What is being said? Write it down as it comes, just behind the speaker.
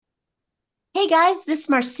Hey guys, this is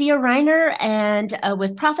Marcia Reiner and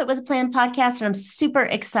with Profit with a Plan podcast, and I'm super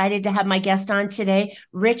excited to have my guest on today,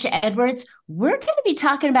 Rich Edwards. We're going to be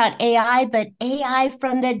talking about AI, but AI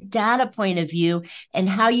from the data point of view and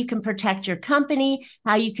how you can protect your company,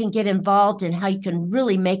 how you can get involved, and how you can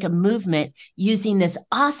really make a movement using this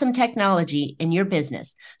awesome technology in your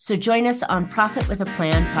business. So join us on Profit with a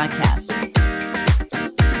Plan podcast.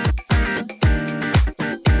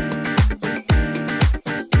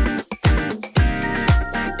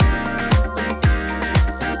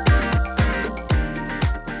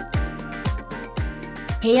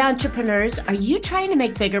 Hey, entrepreneurs, are you trying to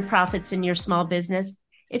make bigger profits in your small business?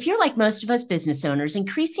 If you're like most of us business owners,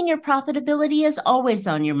 increasing your profitability is always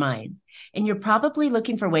on your mind, and you're probably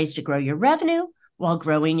looking for ways to grow your revenue while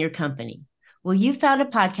growing your company. Well, you found a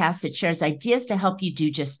podcast that shares ideas to help you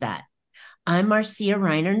do just that. I'm Marcia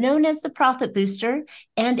Reiner, known as the Profit Booster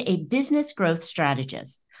and a business growth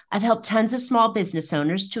strategist. I've helped tons of small business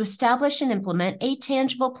owners to establish and implement a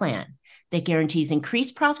tangible plan that guarantees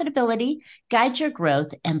increased profitability, guides your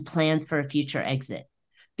growth, and plans for a future exit.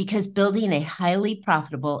 Because building a highly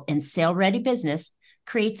profitable and sale-ready business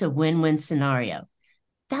creates a win-win scenario.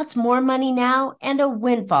 That's more money now and a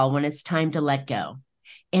windfall when it's time to let go.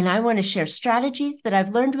 And I want to share strategies that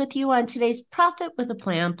I've learned with you on today's Profit with a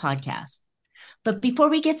Plan podcast. But before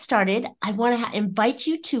we get started, I want to invite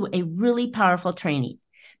you to a really powerful training.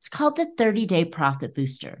 It's called the 30-Day Profit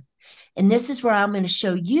Booster. And this is where I'm going to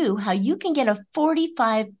show you how you can get a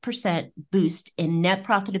 45% boost in net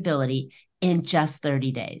profitability in just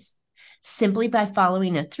 30 days, simply by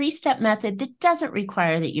following a 3-step method that doesn't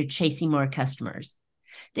require that you're chasing more customers.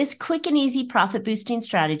 This quick and easy profit boosting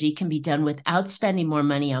strategy can be done without spending more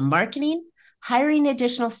money on marketing, hiring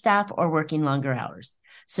additional staff, or working longer hours.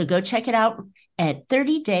 So go check it out at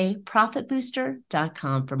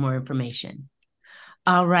 30dayprofitbooster.com for more information.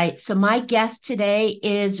 All right, so my guest today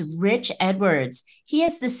is Rich Edwards. He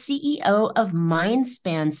is the CEO of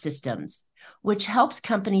Mindspan Systems, which helps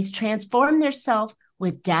companies transform themselves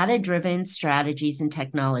with data-driven strategies and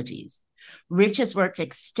technologies. Rich has worked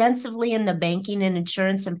extensively in the banking and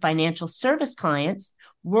insurance and financial service clients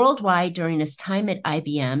worldwide during his time at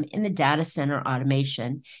IBM in the data center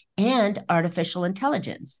automation and artificial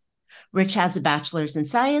intelligence. Rich has a bachelor's in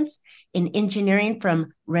science in engineering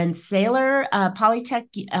from Rensselaer Polytech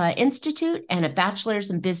Institute and a bachelor's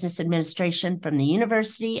in business administration from the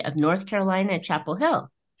University of North Carolina at Chapel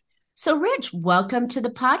Hill. So, Rich, welcome to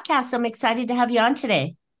the podcast. I'm excited to have you on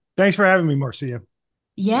today. Thanks for having me, Marcia.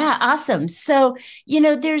 Yeah, awesome. So,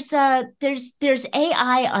 there's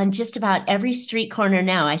AI on just about every street corner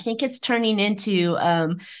now. I think it's turning into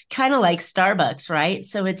kind of like Starbucks, right?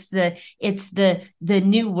 So it's the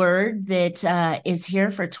new word that is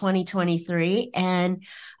here for 2023, and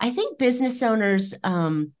I think business owners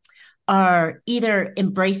are either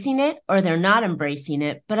embracing it or they're not embracing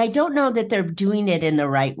it, but I don't know that they're doing it in the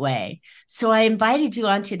right way. So I invited you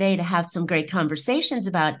on today to have some great conversations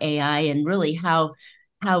about AI and really how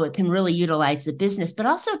it can really utilize the business, but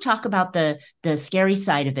also talk about the scary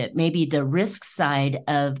side of it, maybe the risk side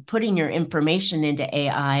of putting your information into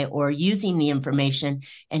AI or using the information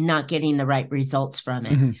and not getting the right results from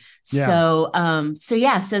it. Mm-hmm. Yeah. So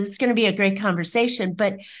it's going to be a great conversation.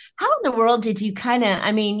 But how in the world did you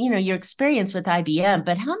your experience with IBM,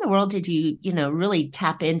 but how in the world did you, really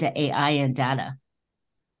tap into AI and data?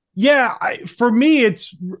 Yeah, for me,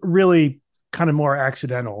 it's really kind of more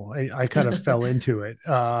accidental. I kind of fell into it.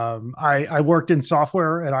 I worked in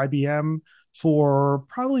software at IBM for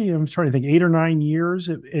probably, I'm trying to think, 8 or 9 years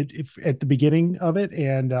at the beginning of it,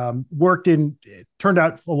 and it turned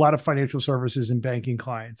out a lot of financial services and banking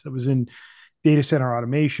clients. It was in data center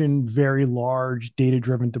automation, very large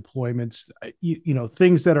data-driven deployments,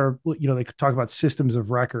 things that are, they could talk about systems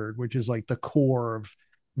of record, which is like the core of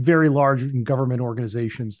very large government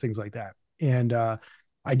organizations, things like that. And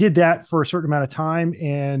I did that for a certain amount of time.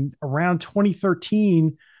 And around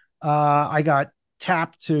 2013, I got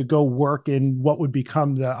tapped to go work in what would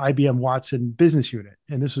become the IBM Watson business unit.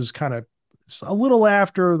 And this was kind of a little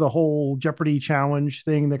after the whole Jeopardy challenge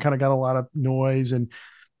thing that kind of got a lot of noise. And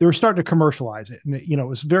they were starting to commercialize it. And, it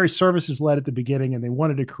was very services led at the beginning, and they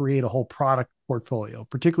wanted to create a whole product portfolio,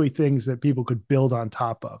 particularly things that people could build on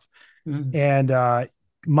top of. Mm-hmm. And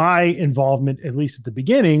my involvement, at least at the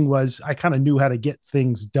beginning, was I kind of knew how to get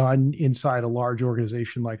things done inside a large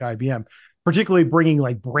organization like IBM, particularly bringing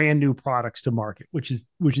like brand new products to market, which is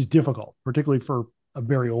difficult, particularly for a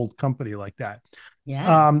very old company like that.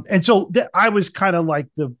 Yeah. And so I was kind of like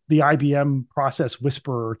the IBM process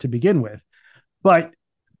whisperer to begin with, but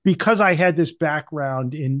because I had this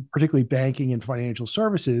background in particularly banking and financial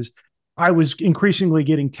services, I was increasingly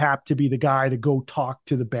getting tapped to be the guy to go talk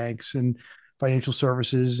to the banks and financial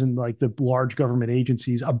services and like the large government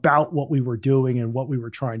agencies about what we were doing and what we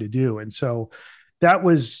were trying to do. And so that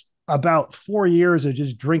was about 4 years of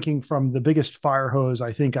just drinking from the biggest fire hose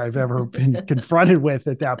I think I've ever been confronted with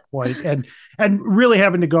at that point, and really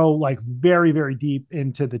having to go like very, very deep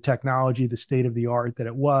into the technology, the state of the art that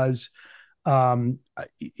it was, um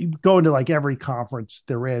going to like every conference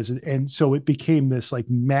there is, and so it became this like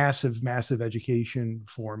massive education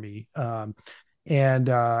for me. And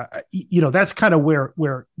that's kind of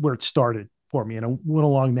where it started for me, and I went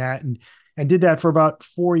along that and did that for about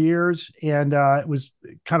 4 years, and it was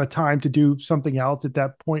kind of time to do something else at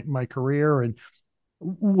that point in my career. And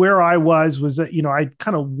where I was that I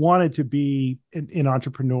kind of wanted to be an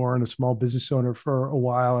entrepreneur and a small business owner for a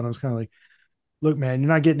while, and I was kind of like, look, man,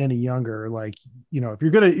 you're not getting any younger. Like, if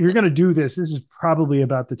you're gonna do this, this is probably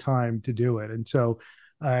about the time to do it. And so,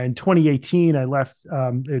 in 2018, I left.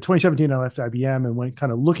 2017, I left IBM and went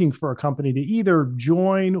kind of looking for a company to either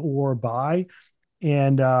join or buy.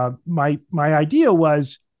 And my idea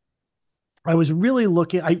was, I was really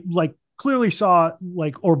looking. I like clearly saw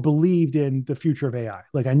like or believed in the future of AI.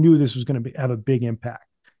 Like I knew this was going to have a big impact.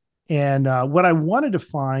 And what I wanted to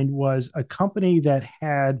find was a company that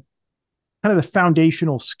had kind of the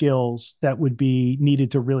foundational skills that would be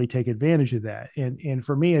needed to really take advantage of that. And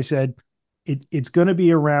for me, I said it's going to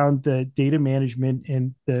be around the data management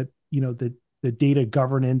and the data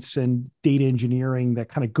governance and data engineering that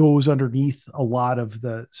kind of goes underneath a lot of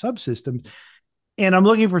the subsystems. And I'm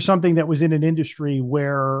looking for something that was in an industry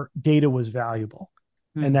where data was valuable.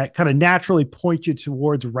 And that kind of naturally points you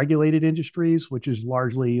towards regulated industries, which is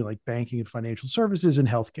largely like banking and financial services and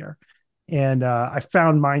healthcare. And I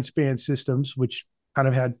found Mindspan Systems, which kind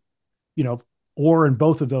of had, ore in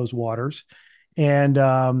both of those waters, and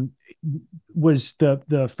was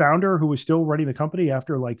the founder, who was still running the company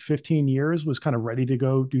after like 15 years, was kind of ready to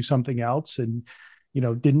go do something else, and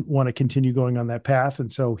didn't want to continue going on that path. And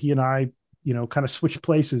so he and I, kind of switched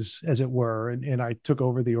places, as it were, and I took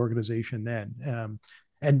over the organization then.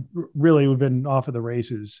 And really we've been off of the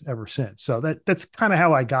races ever since. So that's kind of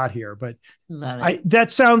how I got here. But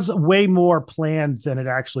that sounds way more planned than it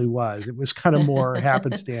actually was. It was kind of more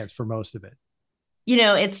happenstance for most of it.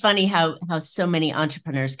 It's funny how so many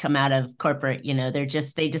entrepreneurs come out of corporate.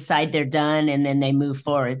 They decide they're done and then they move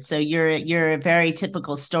forward. So you're a very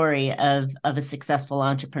typical story of a successful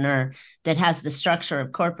entrepreneur that has the structure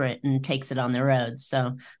of corporate and takes it on the road.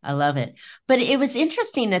 So I love it. But it was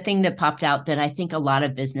interesting, the thing that popped out that I think a lot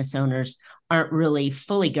of business owners aren't really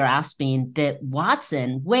fully grasping, that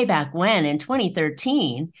Watson, way back when in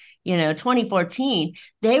 2013, 2014,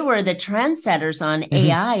 they were the trendsetters on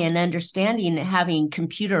AI and understanding, having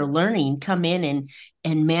computer learning come in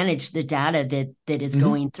and manage the data that is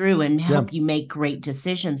going through and help you make great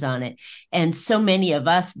decisions on it. And so many of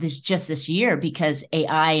us this year, because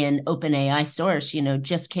AI and OpenAI source,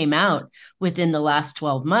 just came out within the last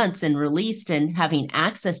 12 months and released, and having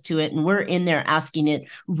access to it. And we're in there asking it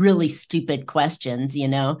really stupid questions,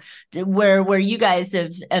 where you guys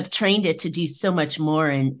have trained it to do so much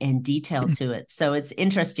more in detail to it. So it's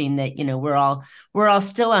interesting that, we're all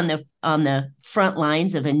still on the front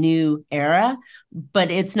lines of a new era,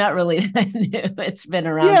 but it's not really that new. It's been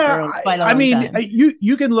around for quite a long time.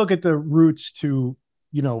 You can look at the roots to,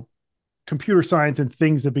 computer science and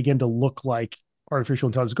things that begin to look like artificial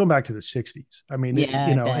intelligence going back to the 60s.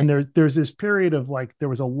 And there's this period of like, there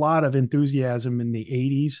was a lot of enthusiasm in the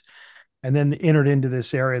 80s, and then entered into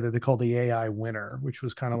this area that they called the AI winter, which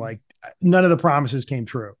was kind of like none of the promises came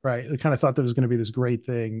true, right? They kind of thought there was going to be this great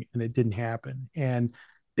thing, and it didn't happen. And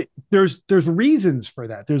there's reasons for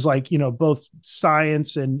that. There's like, both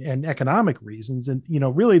science and economic reasons. And,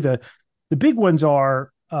 really the big ones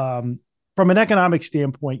are, from an economic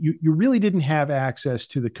standpoint, you really didn't have access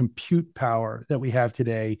to the compute power that we have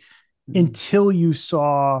today until you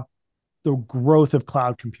saw the growth of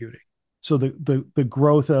cloud computing. So the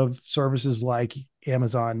growth of services like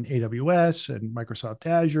Amazon AWS and Microsoft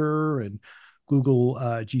Azure and Google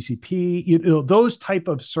GCP, those type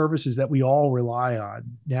of services that we all rely on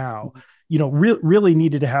now, really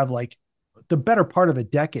needed to have like the better part of a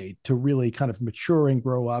decade to really kind of mature and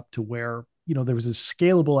grow up to where, there was a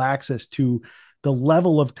scalable access to the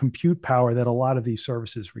level of compute power that a lot of these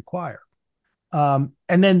services require. And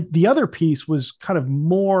then the other piece was kind of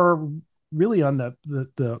more really on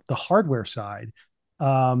the hardware side.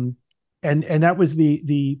 And that was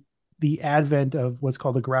the advent of what's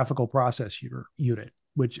called the graphical process unit,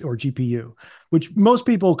 or GPU, which most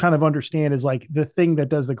people kind of understand is like the thing that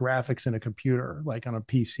does the graphics in a computer, like on a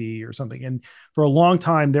PC or something. And for a long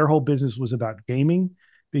time, their whole business was about gaming.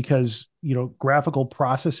 because, graphical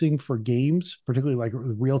processing for games, particularly like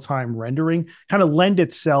real-time rendering, kind of lend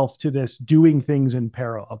itself to this doing things in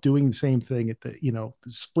parallel, doing the same thing at the,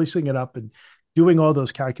 splicing it up and doing all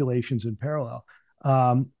those calculations in parallel.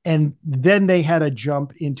 And then they had a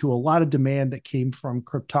jump into a lot of demand that came from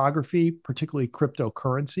cryptography, particularly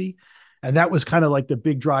cryptocurrency. And that was kind of like the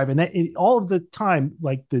big drive. And all of the time,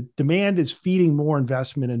 like the demand is feeding more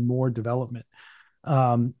investment and more development.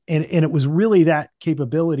 And it was really that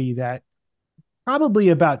capability that probably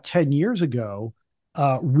about 10 years ago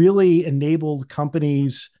really enabled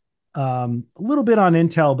companies, a little bit on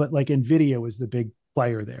Intel, but like NVIDIA was the big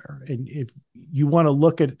player there. And if you want to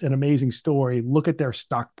look at an amazing story, look at their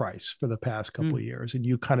stock price for the past couple of years, and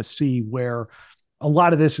you kind of see where a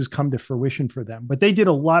lot of this has come to fruition for them. But they did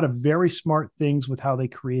a lot of very smart things with how they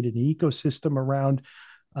created an ecosystem around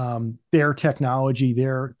their technology,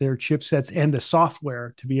 their chipsets, and the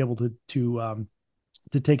software to be able to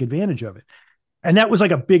take advantage of it. And that was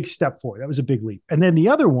like a big step forward. That was a big leap. And then the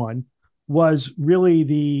other one was really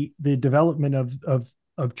the development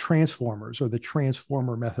of transformers, or the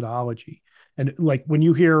transformer methodology. And like when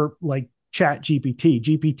you hear like Chat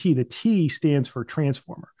GPT, the T stands for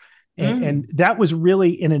transformer. And that was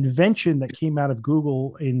really an invention that came out of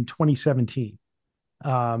Google in 2017.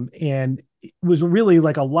 And it was really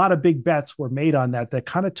like a lot of big bets were made on that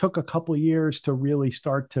kind of took a couple of years to really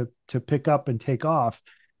start to pick up and take off.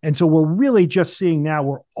 And so we're really just seeing now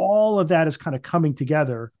where all of that is kind of coming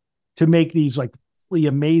together to make these like really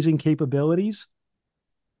amazing capabilities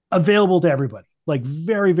available to everybody, like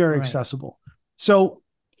very, very accessible. So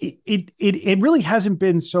it really hasn't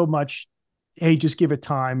been so much, hey, just give it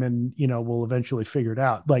time and, we'll eventually figure it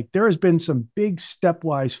out. Like there has been some big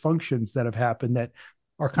stepwise functions that have happened that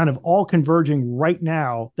are kind of all converging right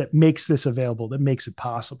now that makes this available, that makes it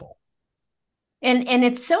possible. And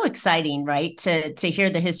it's so exciting, right, to hear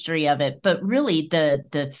the history of it, but really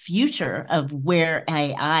the future of where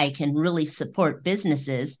AI can really support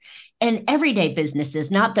businesses and everyday businesses,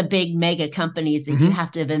 not the big mega companies that you have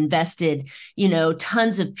to have invested,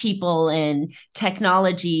 tons of people and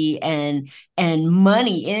technology and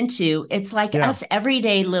money into. It's like us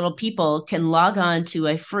everyday little people can log on to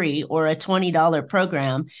a free or a $20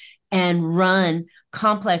 program and run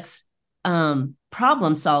complex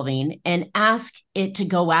problem solving and ask it to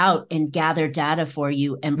go out and gather data for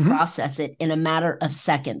you and process it in a matter of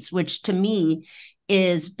seconds, which to me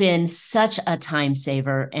has been such a time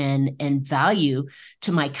saver and value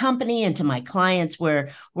to my company and to my clients,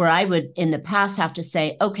 where I would in the past have to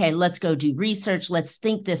say, okay, let's go do research, let's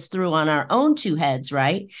think this through on our own two heads,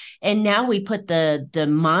 right? And now we put the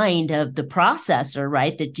mind of the processor,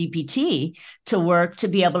 right, the GPT, to work to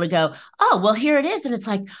be able to go, oh, well, here it is. And it's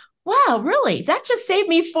like, wow, really? That just saved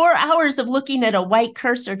me 4 hours of looking at a white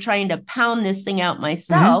cursor trying to pound this thing out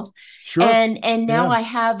myself. Sure. And now I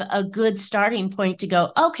have a good starting point to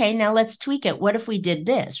go, okay, now let's tweak it. What if we did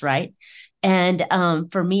this, right? And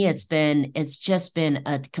for me, it's just been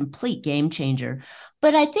a complete game changer.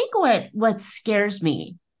 But I think what scares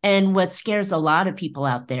me and what scares a lot of people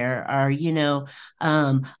out there are,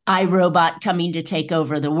 iRobot coming to take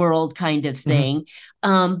over the world kind of thing.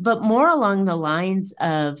 But more along the lines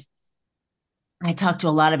of, I talk to a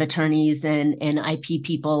lot of attorneys and IP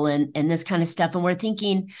people and this kind of stuff. And we're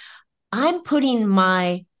thinking, I'm putting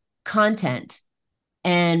my content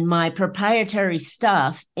and my proprietary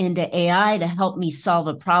stuff into AI to help me solve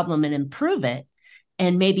a problem and improve it,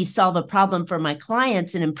 and maybe solve a problem for my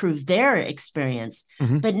clients and improve their experience.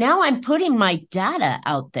 But now I'm putting my data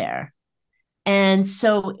out there. And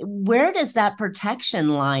so where does that protection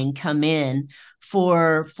line come in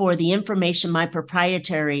for the information, my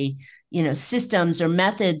proprietary systems or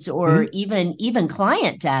methods, or even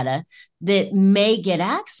client data that may get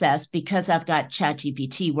access because I've got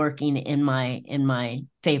ChatGPT working in my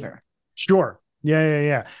favor? Sure.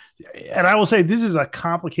 Yeah. And I will say this is a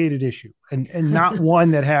complicated issue and not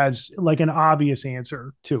one that has like an obvious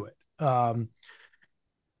answer to it.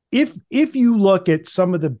 If you look at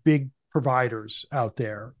some of the big providers out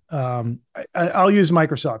there, I'll use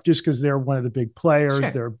Microsoft just because they're one of the big players.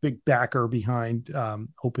 Sure. They're a big backer behind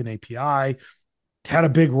Open API. Had a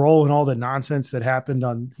big role in all the nonsense that happened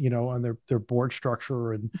on their board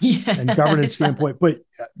structure and governance standpoint. But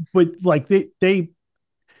like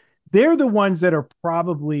they're the ones that are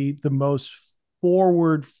probably the most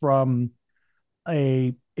forward from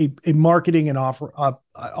a marketing and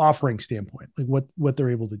offering standpoint, like what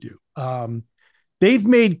they're able to do. They've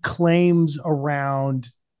made claims around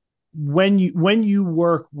when you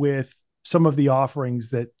work with some of the offerings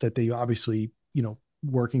that they obviously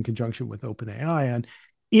work in conjunction with OpenAI on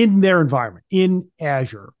in their environment in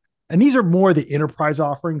Azure. and these are more the enterprise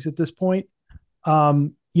offerings at this point.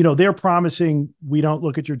 They're promising we don't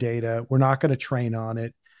look at your data. We're not going to train on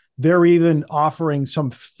it. They're even offering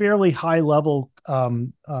some fairly high level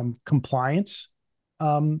compliance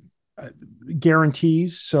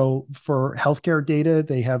guarantees. So for healthcare data,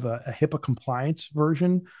 they have a HIPAA compliance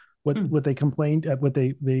version. What they claim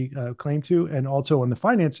to, and also on the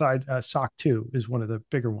finance side, SOC 2 is one of the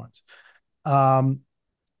bigger ones.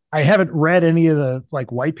 I haven't read any of the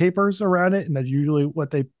like white papers around it, and that's usually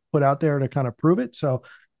what they put out there to kind of prove it. So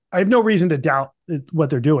I have no reason to doubt what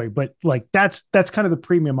they're doing, but like that's kind of the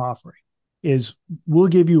premium offering is we'll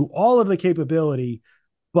give you all of the capability,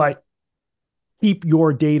 but keep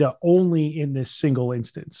your data only in this single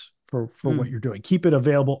instance for what you're doing. Keep it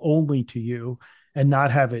available only to you and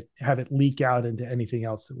not have it leak out into anything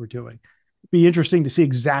else that we're doing. It'd be interesting to see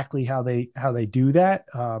exactly how they do that.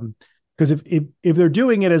 Because if they're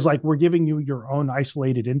doing it as like we're giving you your own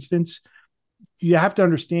isolated instance, you have to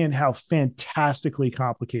understand how fantastically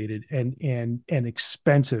complicated and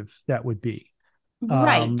expensive that would be.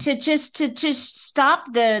 Right. To just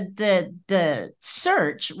stop the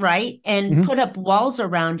search, right? And put up walls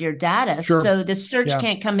around your data. Sure. So the search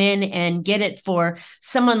can't come in and get it for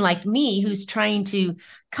someone like me who's trying to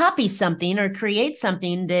copy something or create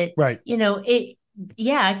something that,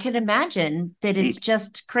 I can imagine that it's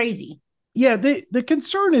just crazy. Yeah. The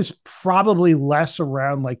concern is probably less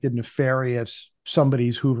around like the nefarious,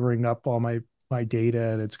 somebody's hoovering up all my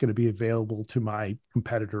data and it's going to be available to my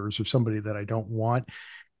competitors or somebody that I don't want.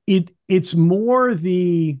 It's more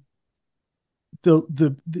the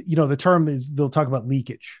term is they'll talk about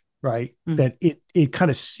leakage, right? That it kind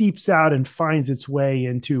of seeps out and finds its way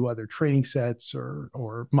into other training sets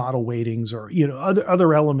or model weightings or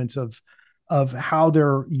other elements of how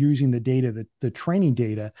they're using the data, the training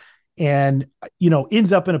data, and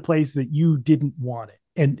ends up in a place that you didn't want it,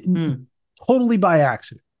 and totally by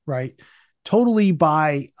accident, right? Totally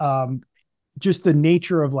by just the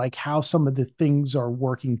nature of like how some of the things are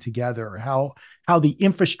working together, how the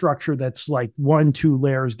infrastructure that's like 1-2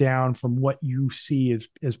 layers down from what you see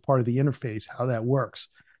as part of the interface, how that works.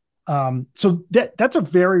 So that's a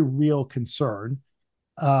very real concern.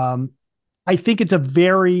 I think it's a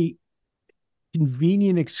very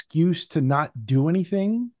convenient excuse to not do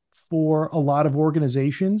anything for a lot of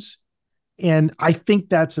organizations. And I think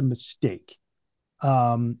that's a mistake.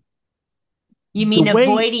 You mean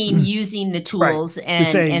avoiding using the tools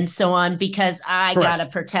right, and so on because I got to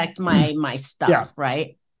protect my stuff,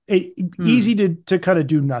 right? Easy to kind of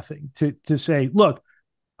do nothing, to say, look,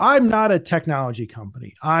 I'm not a technology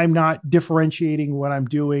company. I'm not differentiating what I'm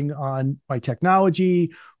doing on my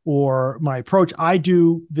technology or my approach. I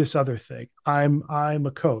do this other thing. I'm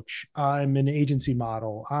a coach. I'm an agency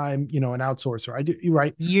model. I'm, an outsourcer. I do,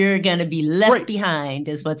 right? You're going to be left behind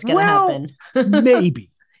is what's going to happen. Maybe.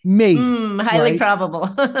 Highly probable.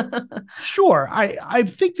 Sure. I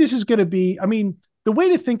think this is going to be, the way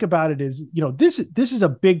to think about it is, this is a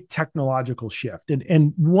big technological shift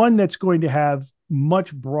and one that's going to have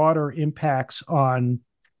much broader impacts on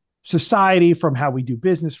society, from how we do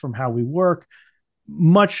business, from how we work,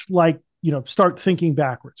 much like, start thinking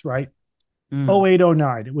backwards, right? 08,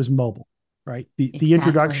 09, it was mobile, right? The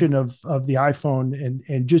introduction of the iPhone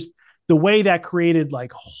and just the way that created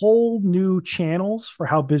like whole new channels for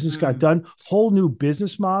how business got done, whole new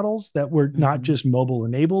business models that were not just mobile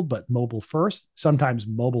enabled, but mobile first, sometimes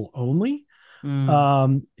mobile only.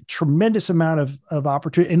 Tremendous amount of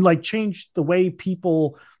opportunity and like changed the way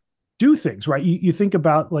people do things, right? You think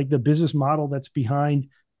about like the business model that's behind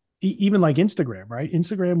even like Instagram, right?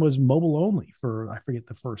 Instagram was mobile only for, I forget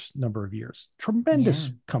the first number of years.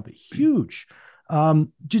 Tremendous company, huge.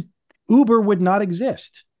 Just Uber would not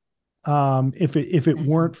exist if it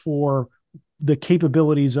weren't for the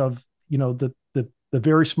capabilities of the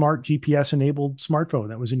very smart GPS enabled smartphone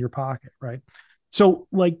that was in your pocket, right? So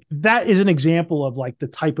like that is an example of like the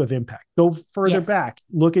type of impact. Go further back,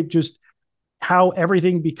 look at just how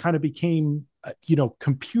everything kind of became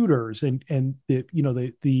computers and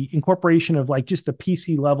the incorporation of like just the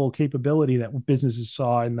PC level capability that businesses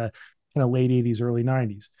saw in the kind of late 80s, early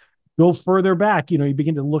 90s. Go further back, you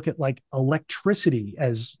begin to look at like electricity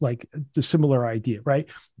as like the similar idea, right?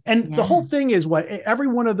 And the whole thing is what every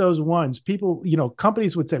one of those ones, people,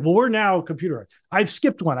 companies would say, well, we're now computerized. I've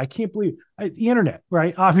skipped one. I can't believe the internet,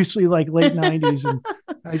 right? Obviously like late 90s and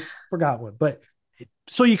I forgot one, but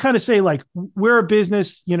so you kind of say like, we're a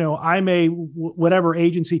business, I'm a whatever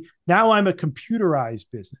agency. Now I'm a computerized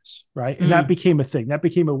business, right? And that became a thing. That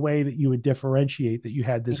became a way that you would differentiate that you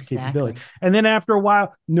had this capability. And then after a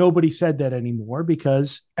while, nobody said that anymore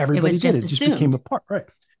because everybody did. It just became a part, right?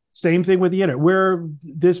 Same thing with the internet. We're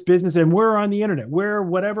this business and we're on the internet. We're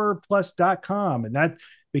whateverplus.com. And that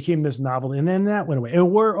became this novelty. And then that went away.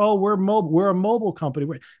 And we're mobile. We're a mobile company.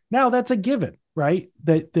 Now that's a given, right?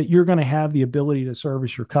 That you're going to have the ability to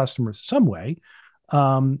service your customers some way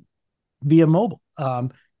via mobile.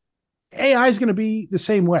 AI is going to be the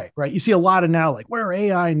same way, right? You see a lot of now, like we're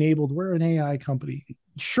AI enabled. We're an AI company.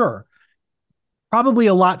 Sure. Probably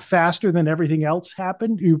a lot faster than everything else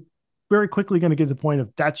happened. You very quickly going to get to the point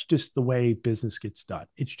of that's just the way business gets done.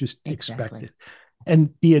 It's just expected. And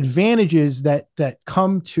the advantages that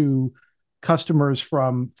come to customers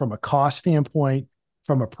from a cost standpoint,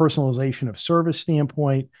 from a personalization of service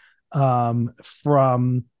standpoint,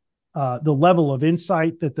 from the level of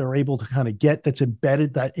insight that they're able to kind of get that's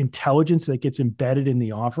embedded, that intelligence that gets embedded in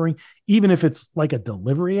the offering, even if it's like a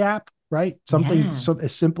delivery app, right? Something so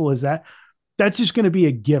as simple as that. That's just going to be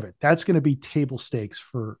a given. That's going to be table stakes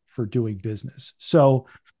for doing business. So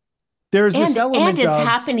there's this element and it's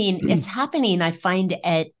happening. It's happening. I find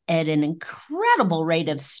at an incredible rate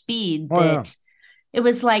of speed that it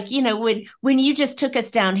was like, when you just took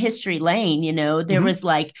us down history lane, there was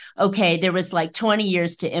like, okay, there was like 20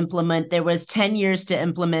 years to implement. There was 10 years to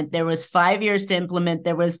implement. There was 5 years to implement.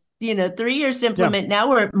 There was, 3 years to implement. Now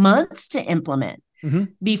we're at months to implement.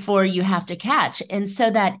 Before you have to catch. And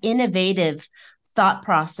so that innovative thought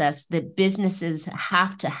process that businesses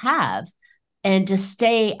have to have and to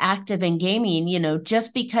stay active in gaming,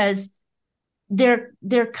 just because their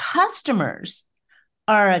customers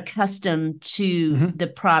are accustomed to the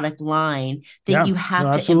product line that you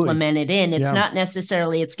have to implement it in. It's not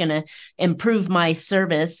necessarily it's going to improve my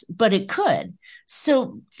service, but it could.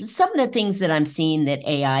 So some of the things that I'm seeing that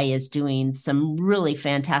AI is doing some really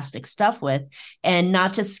fantastic stuff with, and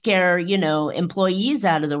not to scare, employees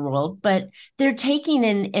out of the world, but they're taking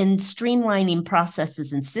and streamlining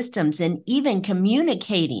processes and systems and even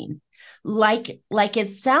communicating like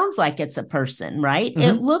it sounds like it's a person, right?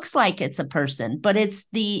 It looks like it's a person, but it's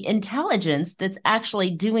the intelligence that's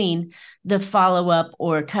actually doing the follow-up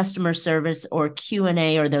or customer service or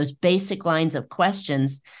Q&A or those basic lines of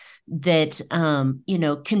questions that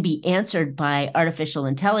can be answered by artificial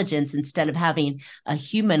intelligence instead of having a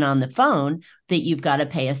human on the phone that you've got to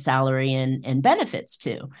pay a salary and benefits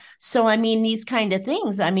to. So I mean, these kind of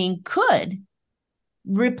things, could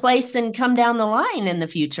replace and come down the line in the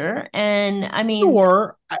future. And I mean,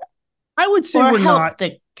 or I would say we're help not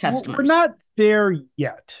the customers. We're not there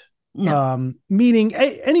yet. No. Meaning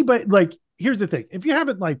anybody, like, here's the thing. If you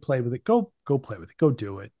haven't played with it, go play with it. Go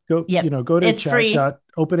do it. Go to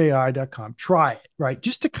chat.openai.com. Try it, right?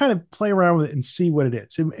 Just to kind of play around with it and see what it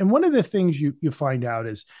is. And one of the things you find out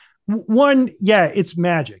is one, it's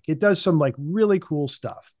magic. It does some really cool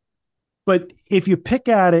stuff. But if you pick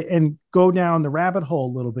at it and go down the rabbit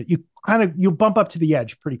hole a little bit, you'll bump up to the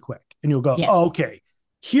edge pretty quick and you'll go, oh, okay,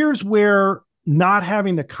 here's where not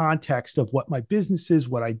having the context of what my business is,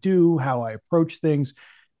 what I do, how I approach things,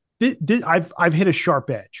 I've hit a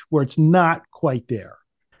sharp edge where it's not quite there.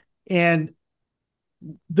 And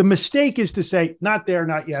the mistake is to say, not there,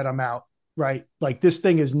 not yet, I'm out, right? Like this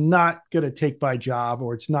thing is not going to take my job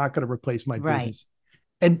or it's not going to replace my business.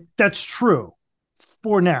 And that's true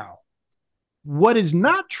for now. What is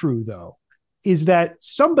not true, though, is that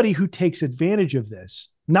somebody who takes advantage of this,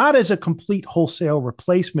 not as a complete wholesale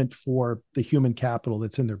replacement for the human capital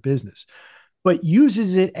that's in their business, but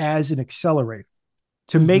uses it as an accelerator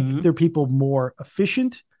to make their people more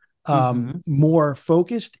efficient, more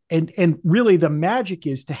focused. And really the magic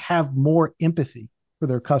is to have more empathy for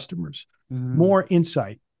their customers, more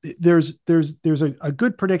insight. There's a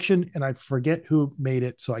good prediction, and I forget who made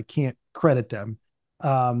it, so I can't credit them.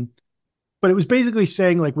 But it was basically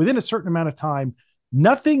saying within a certain amount of time,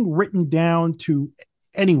 nothing written down to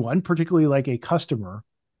anyone, particularly like a customer,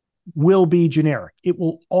 will be generic. It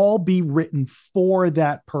will all be written for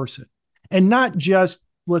that person. And not just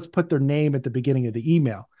let's put their name at the beginning of the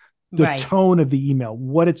email, the tone of the email,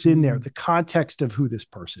 what it's in there, the context of who this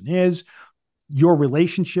person is, your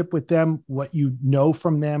relationship with them, what you know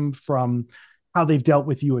from them, from how they've dealt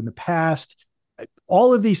with you in the past,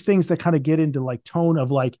 all of these things that kind of get into tone of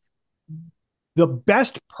the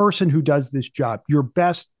best person who does this job, your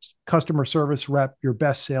best customer service rep, your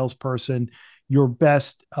best salesperson, your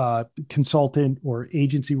best consultant or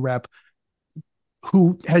agency rep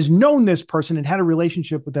who has known this person and had a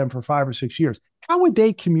relationship with them for 5 or 6 years. How would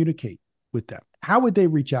they communicate with them? How would they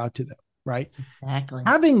reach out to them? Right? Exactly.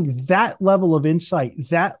 Having that level of insight,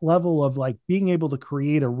 that level of being able to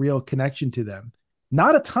create a real connection to them,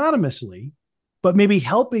 not autonomously, but maybe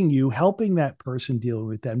helping that person dealing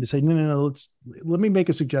with them to say, no, let me make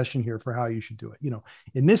a suggestion here for how you should do it.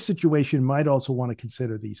 In this situation, might also want to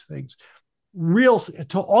consider these things.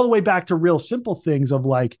 All the way back to real simple things of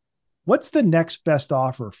like, what's the next best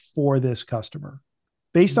offer for this customer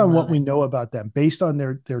based on what we know about them, based on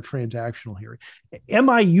their transactional history? Am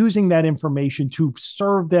I using that information to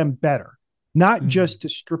serve them better, not just to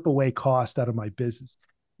strip away cost out of my business?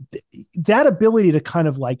 That ability to kind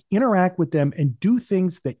of like interact with them and do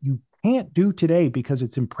things that you can't do today because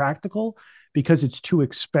it's impractical, because it's too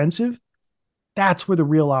expensive. That's where the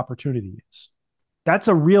real opportunity is. That's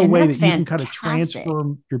a real way that you can kind of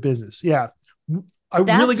transform your business. Yeah. That's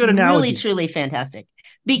really good analogy. Really, truly fantastic.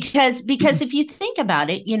 Because if you think about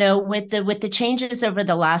it, with the changes over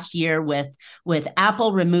the last year with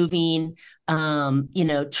Apple removing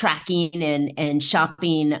tracking and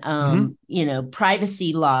shopping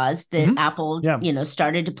privacy laws that Apple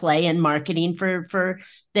started to play in marketing for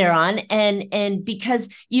thereon, and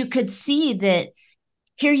because you could see that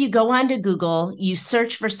here you go onto Google, you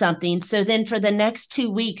search for something. So then for the next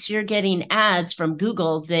 2 weeks, you're getting ads from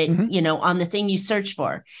Google that, on the thing you search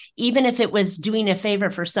for, even if it was doing a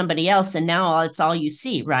favor for somebody else. And now it's all you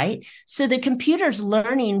see, right? So the computer's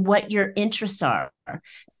learning what your interests are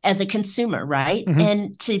as a consumer, right?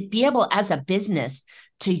 And to be able, as a business,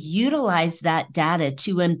 to utilize that data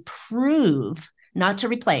to improve, not to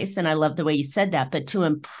replace, and I love the way you said that, but to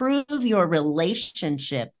improve your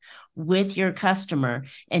relationship with your customer,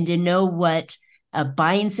 and to know what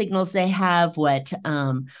buying signals they have, what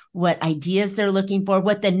ideas they're looking for,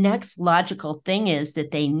 what the next logical thing is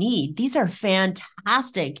that they need. These are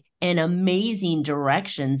fantastic and amazing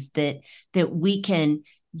directions that we can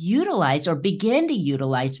utilize or begin to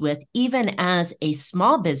utilize with, even as a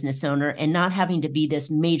small business owner, and not having to be this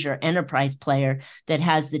major enterprise player that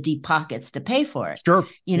has the deep pockets to pay for it. Sure.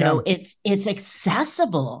 It's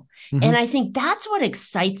accessible. And I think that's what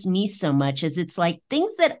excites me so much, is it's like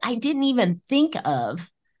things that I didn't even think of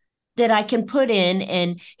that I can put in.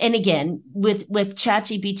 And again, with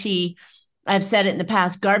ChatGPT, I've said it in the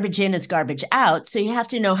past, garbage in is garbage out. So you have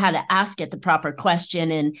to know how to ask it the proper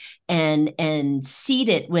question and seed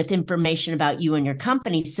it with information about you and your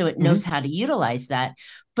company so it knows how to utilize that.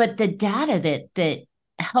 But the data that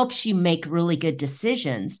helps you make really good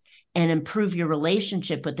decisions and improve your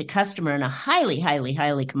relationship with the customer in a highly, highly,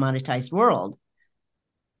 highly commoditized world.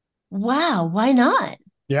 Wow, why not?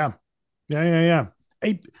 Yeah.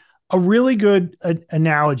 A really good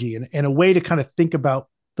analogy and a way to kind of think about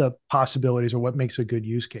the possibilities or what makes a good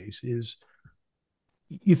use case is,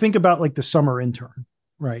 you think about like the summer intern,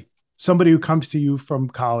 right? Somebody who comes to you from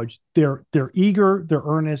college, they're eager, they're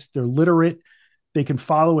earnest, they're literate, they can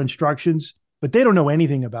follow instructions, but they don't know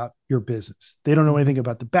anything about your business. They don't know anything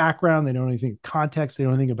about the background. They don't know anything context. They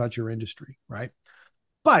don't know anything about your industry, right?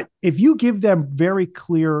 But if you give them very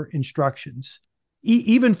clear instructions,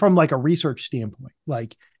 even from like a research standpoint,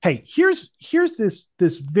 like, hey, here's this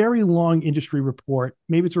very long industry report.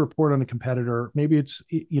 Maybe it's a report on a competitor. Maybe it's,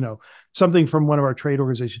 something from one of our trade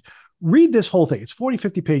organizations. Read this whole thing. It's 40,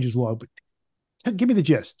 50 pages long, but give me the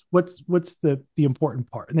gist. What's the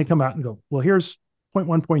important part? And they come out and go, well, here's point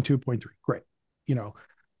 1, point 2, point 3. Great.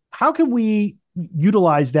 How can we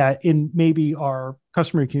utilize that in maybe our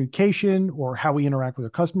customer communication, or how we interact with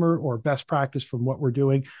a customer, or best practice from what we're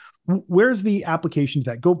doing? Where's the application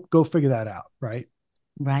to that? Go figure that out. Right.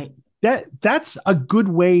 That's a good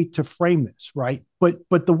way to frame this. Right.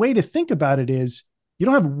 But the way to think about it is, you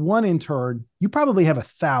don't have one intern, you probably have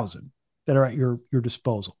 1,000 that are at your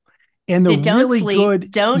disposal. And they're don't really sleep,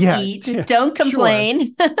 good. Don't eat, don't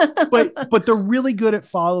complain. Sure. but they're really good at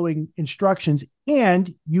following instructions,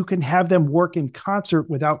 and you can have them work in concert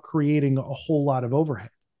without creating a whole lot of overhead.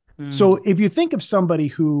 So if you think of somebody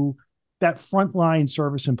who, that frontline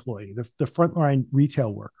service employee, the frontline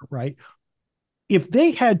retail worker, right? If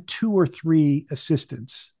they had 2 or 3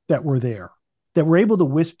 assistants that were there, that were able to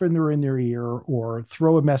whisper in their ear or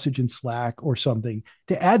throw a message in Slack or something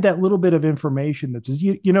to add that little bit of information that says,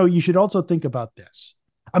 you should also think about this.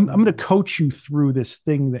 I'm going to coach you through this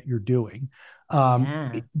thing that you're doing.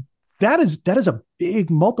 That is a big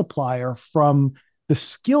multiplier from the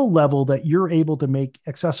skill level that you're able to make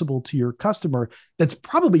accessible to your customer. That's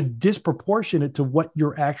probably disproportionate to what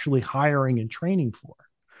you're actually hiring and training for,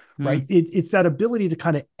 right? It's that ability to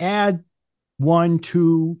kind of add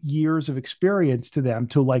 1-2 years of experience to them,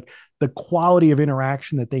 to like the quality of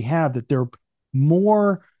interaction that they have, that they're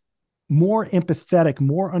more empathetic,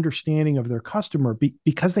 more understanding of their customer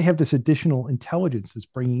because they have this additional intelligence that's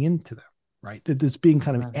bringing into them, right? That's being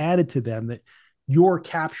kind of added to them that you're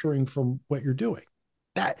capturing from what you're doing.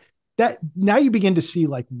 That now you begin to see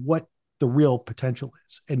like what the real potential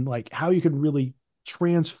is, and like how you can really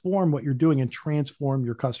transform what you're doing and transform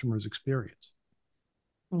your customer's experience.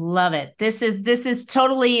 Love it. This is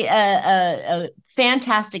totally a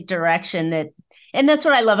fantastic direction and that's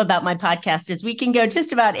what I love about my podcast is we can go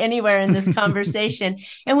just about anywhere in this conversation.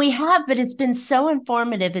 And we have, but it's been so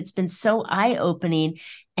informative. It's been so eye-opening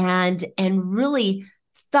and really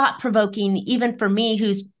thought-provoking, even for me,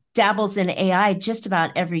 who's dabbles in AI just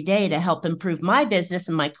about every day to help improve my business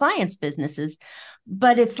and my clients' businesses.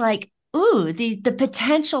 But it's like, ooh, the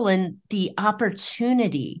potential and the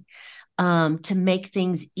opportunity to make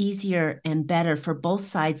things easier and better for both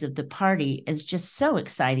sides of the party is just so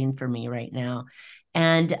exciting for me right now.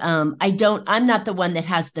 And I'm not the one that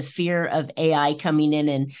has the fear of AI coming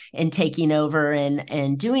in and taking over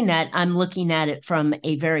and doing that. I'm looking at it from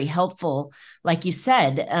a very helpful, like you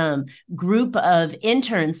said, group of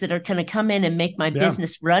interns that are going to come in and make my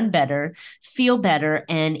business run better, feel better,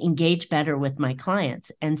 and engage better with my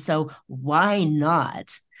clients. And so why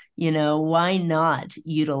not? Why not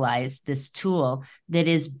utilize this tool that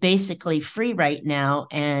is basically free right now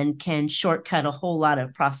and can shortcut a whole lot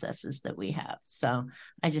of processes that we have? So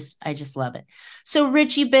I just love it. So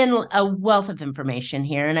Rich, you've been a wealth of information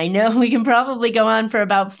here, and I know we can probably go on for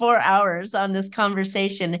about 4 hours on this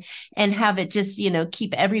conversation and have it just,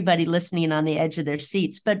 keep everybody listening on the edge of their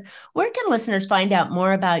seats. But where can listeners find out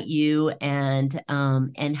more about you and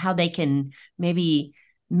how they can maybe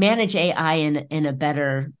manage AI in a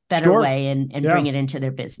better way and bring it into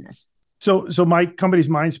their business? So my company's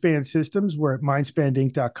Mindspan Systems. We're at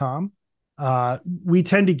mindspandinc.com. We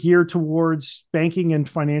tend to gear towards banking and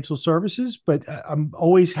financial services, but I'm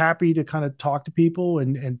always happy to kind of talk to people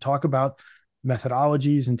and talk about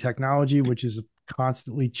methodologies and technology, which is a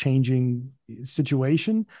constantly changing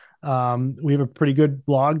situation. We have a pretty good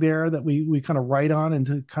blog there that we kind of write on and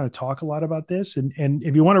to kind of talk a lot about this. And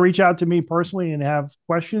if you want to reach out to me personally and have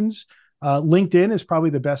questions, LinkedIn is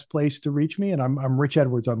probably the best place to reach me. And I'm Rich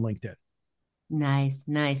Edwards on LinkedIn.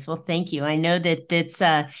 Nice. Well, thank you. I know that it's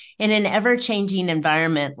in an ever-changing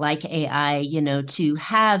environment like AI, to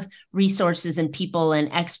have resources and people and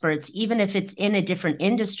experts, even if it's in a different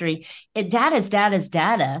industry, data is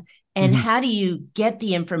data. And how do you get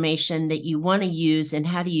the information that you want to use, and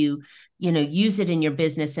how do you, use it in your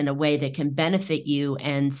business in a way that can benefit you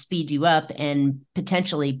and speed you up and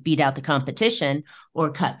potentially beat out the competition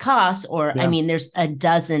or cut costs? Or, I mean, there's a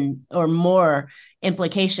dozen or more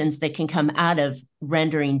implications that can come out of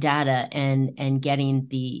rendering data and getting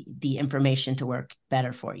the information to work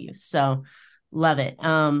better for you. So love it.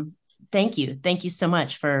 Thank you. Thank you so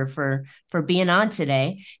much for being on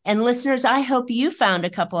today. And listeners, I hope you found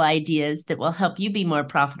a couple ideas that will help you be more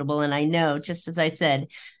profitable. And I know, just as I said,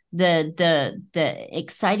 the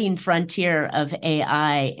exciting frontier of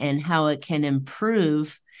AI and how it can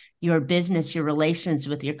improve your business, your relations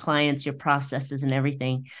with your clients, your processes, and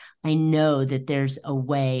everything. I know that there's a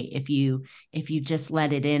way if you just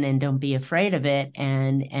let it in and don't be afraid of it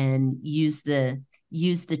and use the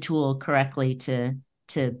tool correctly to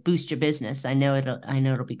boost your business. I know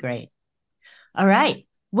it'll be great. All right.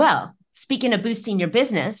 Well, speaking of boosting your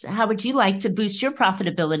business, how would you like to boost your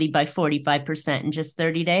profitability by 45% in just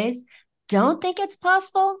 30 days? Don't think it's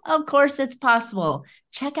possible? Of course it's possible.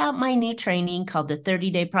 Check out my new training called the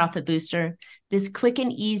 30-Day Profit Booster. This quick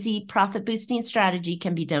and easy profit boosting strategy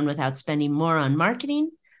can be done without spending more on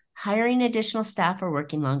marketing, hiring additional staff, or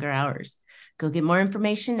working longer hours. Go get more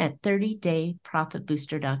information at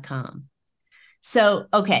 30dayprofitbooster.com. So,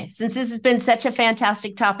 okay, since this has been such a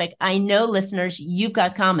fantastic topic, I know listeners, you've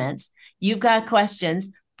got comments, you've got questions.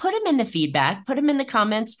 Put them in the feedback, put them in the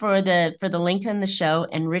comments for the link in the show,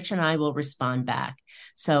 and Rich and I will respond back.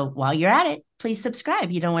 So while you're at it, please subscribe.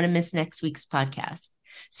 You don't want to miss next week's podcast.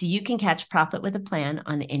 So you can catch Profit with a Plan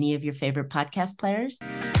on any of your favorite podcast players.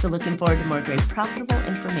 So looking forward to more great profitable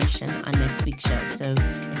information on next week's show. So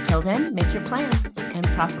until then, make your plans and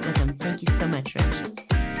profit with them. Thank you so much, Rich.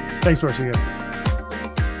 Thanks, Marcia.